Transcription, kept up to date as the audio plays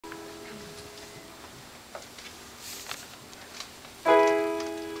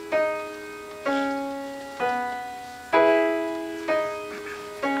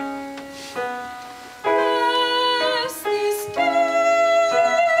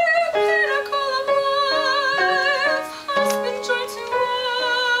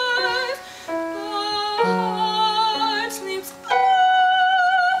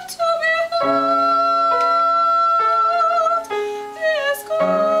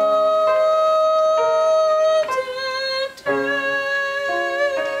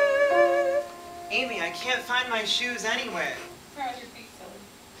my shoes anyway? Where are your feet, silly?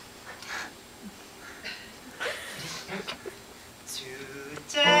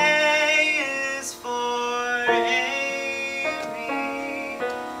 Today is for Amy.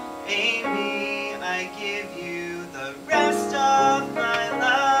 Amy, I give you the rest of my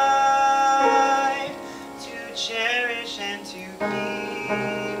life to cherish and to keep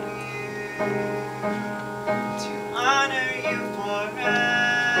you, to honor you forever.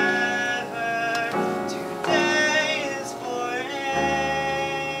 Today is for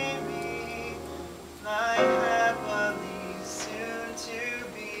Amy, my happily soon to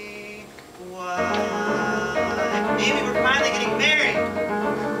be wife. Amy, we're finally getting married.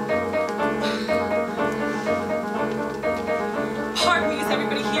 Pardon me, is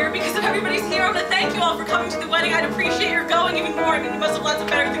everybody here? Because if everybody's here, I'm going to thank you all for coming to the wedding. I'd appreciate your going even more. I mean, you must have lots of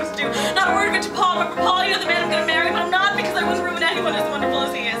better things to do. Not a word of it to Paul. Remember, Paul, you know the man I'm going to marry, but I'm not because I wouldn't ruin anyone as wonderful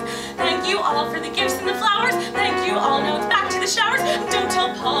as he is. Thank you all for the gifts and the flowers. Thank you all. Now it's back to the showers. Don't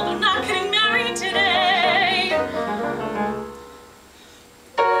tell Paul, but I'm not getting married today.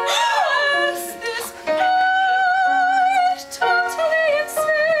 Is this night totally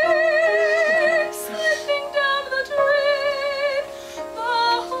insane? Slipping down the drain. The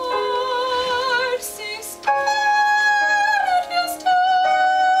heart sinks down and feels tired.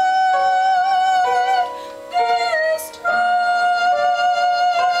 This dreadful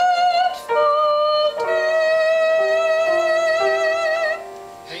day.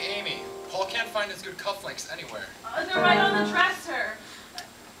 Hey, Amy, Paul can't find his good cufflinks anywhere. They're right on the dresser,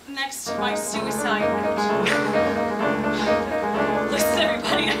 next to my suicide note. Listen,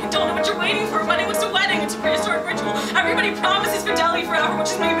 everybody, I don't know what you're waiting for. A wedding was a wedding. It's a prehistoric ritual. Everybody promises fidelity forever,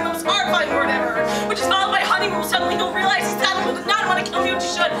 which is maybe the most horrifying word ever. Which is followed by honeymoon. Suddenly he'll realize he's saddled with not want to kill me, which you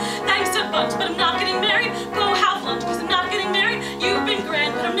should. Thanks a bunch, but I'm not getting married. Go have lunch, because I'm not getting married. You've been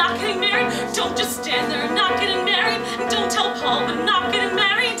grand, but I'm not getting married. Don't just stand there, I'm not getting married. And don't tell Paul, but I'm not getting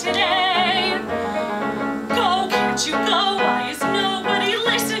married today. Go, can't you go? Why is nobody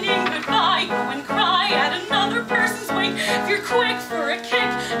listening? Goodbye, go and cry at another person's wake. If you're quick for a kick,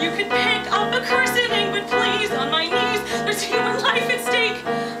 you could pick up a christening, but please, on my knees, there's human life at stake.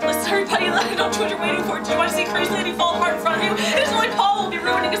 Listen, everybody, let me know what you're waiting for. Do you want to see a crazy lady fall apart in front of you? It isn't like Paul will be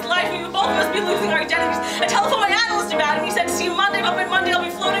ruining his life, and we both must be losing our identities. I telephoned my analyst about it, and he said to see you Monday, but by Monday I'll be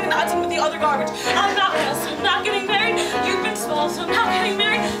floating in the Hudson with the other garbage. I'm not well, so I'm not getting married. You've been small, so I'm not getting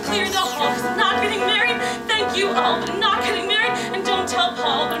married. Clear the hall, because I'm not getting married. Thank you all, but I'm not getting married. And don't tell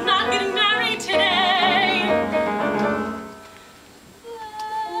Paul, but I'm not getting married today.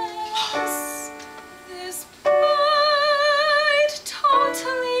 Was this bride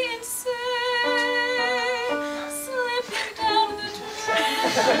totally insane? Slipping down the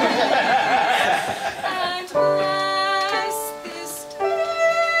drain.